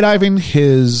skydiving,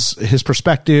 his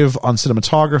perspective on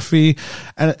cinematography,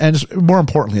 and more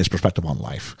importantly, his perspective on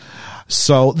life.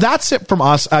 So that's it from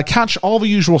us. Catch all the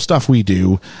usual stuff we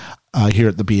do here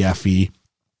at the BFE.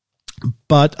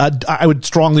 But I would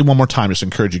strongly, one more time, just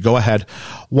encourage you, go ahead,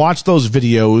 watch those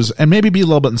videos, and maybe be a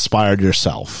little bit inspired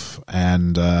yourself,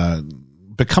 and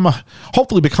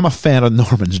hopefully become a fan of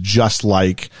Norman's, just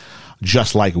like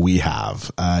we have.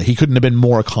 He couldn't have been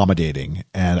more accommodating,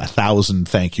 and 1,000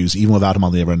 thank yous, even without him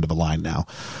on the other end of the line now,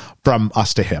 from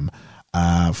us to him,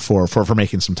 for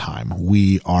making some time.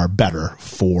 We are better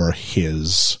for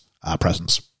his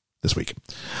presence this week.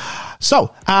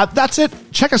 So that's it.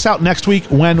 Check us out next week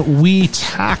when we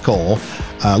tackle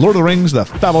Lord of the Rings, The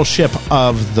Fellowship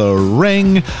of the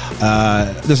Ring.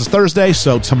 This is Thursday,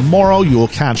 so tomorrow you will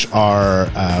catch our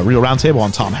Real Roundtable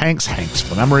on Tom Hanks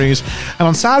for Memories. And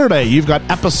on Saturday, you've got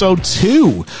episode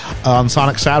 2 on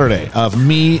Sonic Saturday of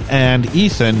me and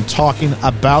Ethan talking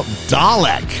about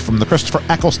Dalek from the Christopher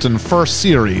Eccleston first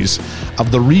series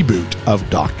of the reboot of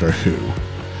Doctor Who.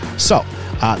 So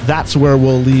that's where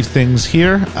we'll leave things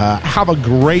here. Have a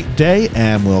great day,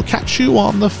 and we'll catch you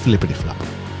on the flippity flop.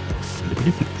 Flippity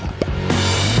flip.